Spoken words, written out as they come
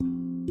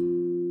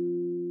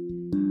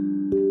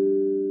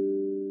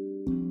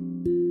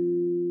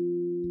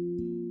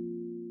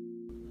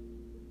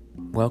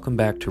Welcome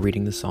back to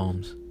Reading the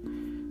Psalms.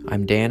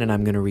 I'm Dan and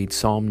I'm going to read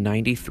Psalm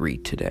 93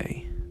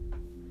 today.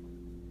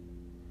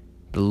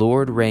 The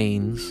Lord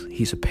reigns,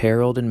 he's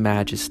apparelled in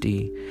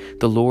majesty.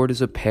 The Lord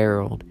is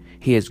apparelled,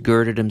 he has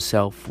girded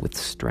himself with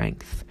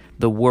strength.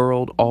 The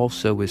world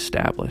also is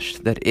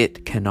established, that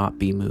it cannot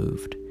be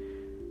moved.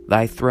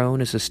 Thy throne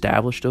is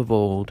established of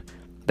old,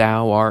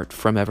 thou art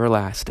from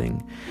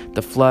everlasting.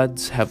 The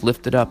floods have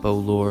lifted up, O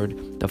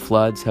Lord, the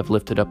floods have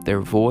lifted up their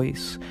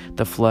voice,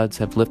 the floods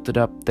have lifted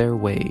up their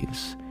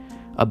waves.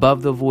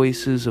 Above the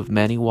voices of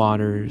many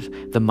waters,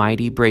 the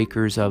mighty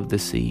breakers of the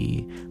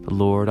sea, the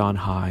Lord on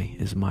high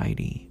is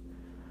mighty.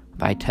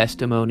 Thy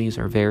testimonies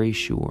are very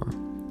sure.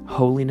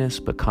 Holiness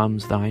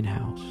becomes thine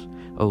house,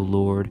 O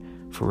Lord,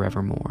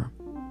 forevermore.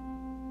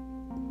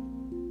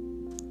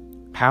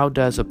 How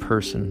does a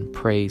person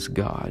praise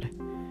God?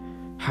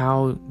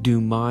 How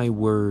do my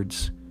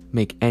words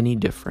make any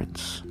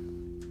difference?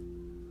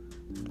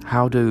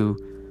 How do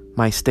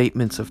my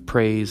statements of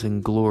praise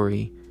and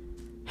glory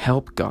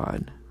help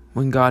God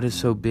when God is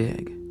so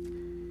big?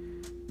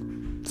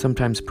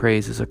 Sometimes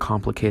praise is a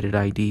complicated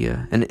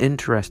idea, an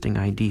interesting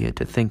idea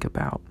to think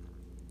about.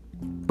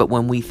 But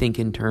when we think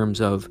in terms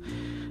of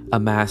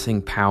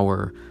amassing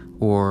power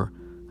or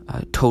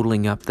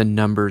totaling up the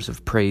numbers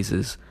of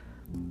praises,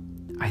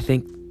 I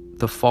think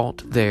the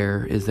fault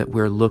there is that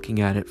we're looking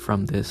at it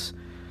from this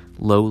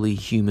lowly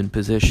human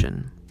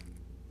position.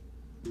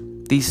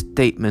 These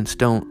statements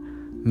don't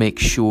make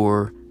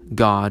sure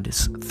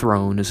God's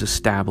throne is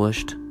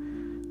established.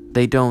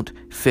 They don't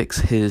fix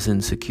his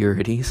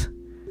insecurities.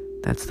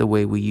 That's the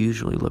way we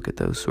usually look at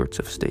those sorts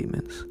of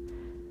statements.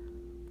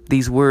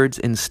 These words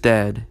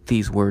instead,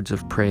 these words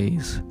of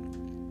praise,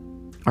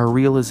 are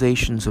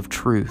realizations of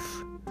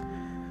truth.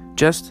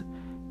 Just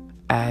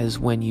as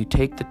when you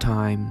take the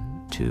time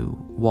to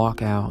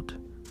walk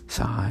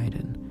outside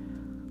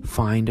and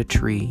find a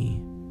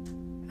tree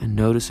and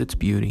notice its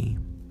beauty,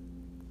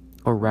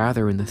 or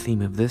rather in the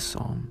theme of this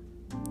psalm,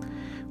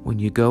 when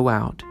you go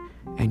out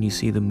and you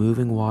see the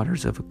moving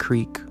waters of a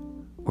creek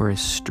or a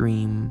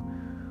stream,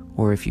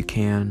 or if you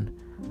can,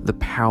 the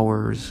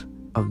powers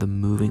of the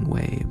moving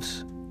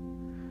waves.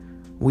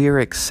 We are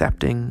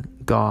accepting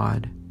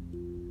God,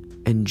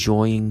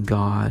 enjoying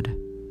God,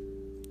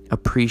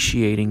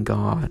 appreciating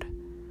God,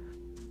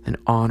 and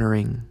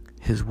honoring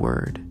his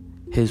word,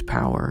 his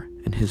power,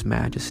 and his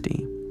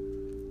majesty.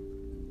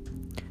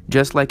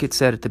 Just like it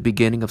said at the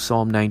beginning of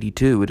Psalm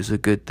 92, it is a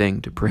good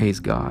thing to praise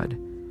God.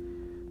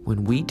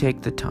 When we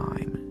take the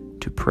time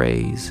to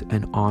praise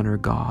and honor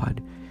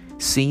God,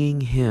 seeing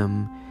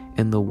him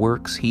in the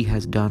works he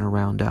has done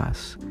around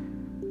us,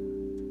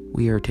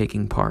 we are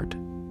taking part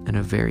in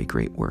a very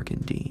great work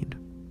indeed.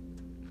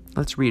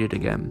 Let's read it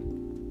again.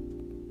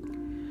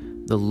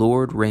 The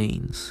Lord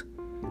reigns.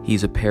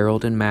 He's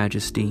apparelled in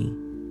majesty.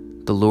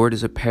 The Lord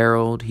is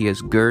apparelled, he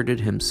has girded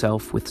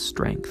himself with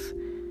strength.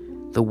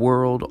 The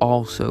world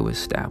also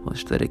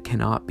established, that it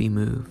cannot be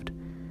moved.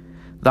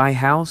 Thy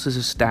house is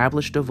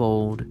established of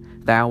old,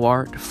 thou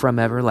art from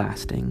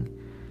everlasting.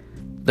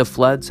 The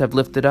floods have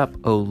lifted up,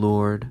 O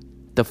Lord,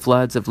 the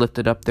floods have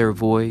lifted up their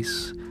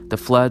voice, the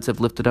floods have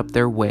lifted up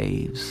their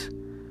waves.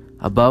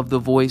 Above the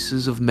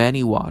voices of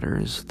many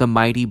waters, the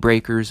mighty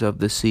breakers of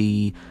the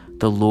sea,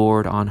 the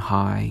Lord on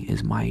high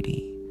is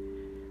mighty.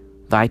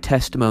 Thy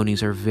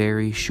testimonies are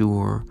very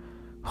sure.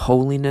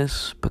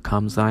 Holiness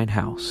becomes thine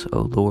house,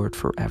 O Lord,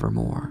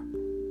 forevermore.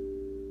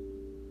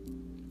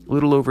 A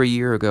little over a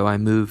year ago, I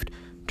moved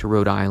to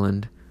Rhode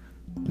Island,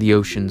 the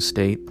ocean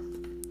state,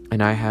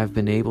 and I have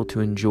been able to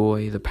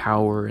enjoy the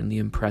power and the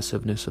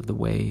impressiveness of the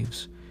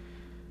waves,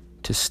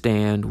 to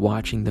stand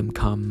watching them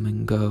come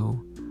and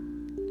go,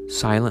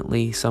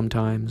 silently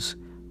sometimes,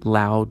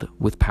 loud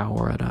with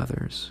power at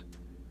others.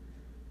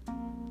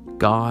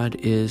 God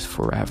is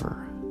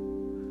forever.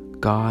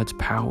 God's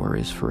power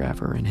is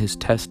forever, and his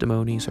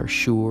testimonies are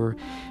sure,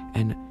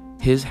 and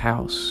his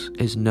house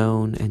is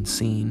known and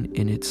seen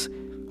in its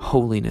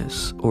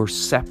holiness or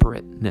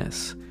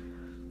separateness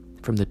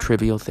from the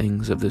trivial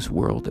things of this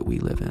world that we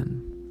live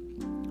in.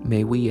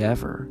 May we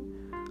ever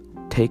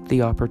take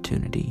the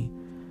opportunity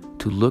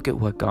to look at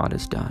what God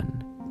has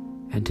done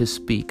and to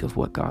speak of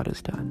what God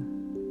has done.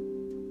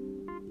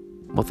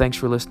 Well, thanks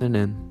for listening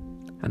in,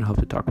 and I hope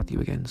to talk with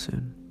you again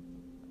soon.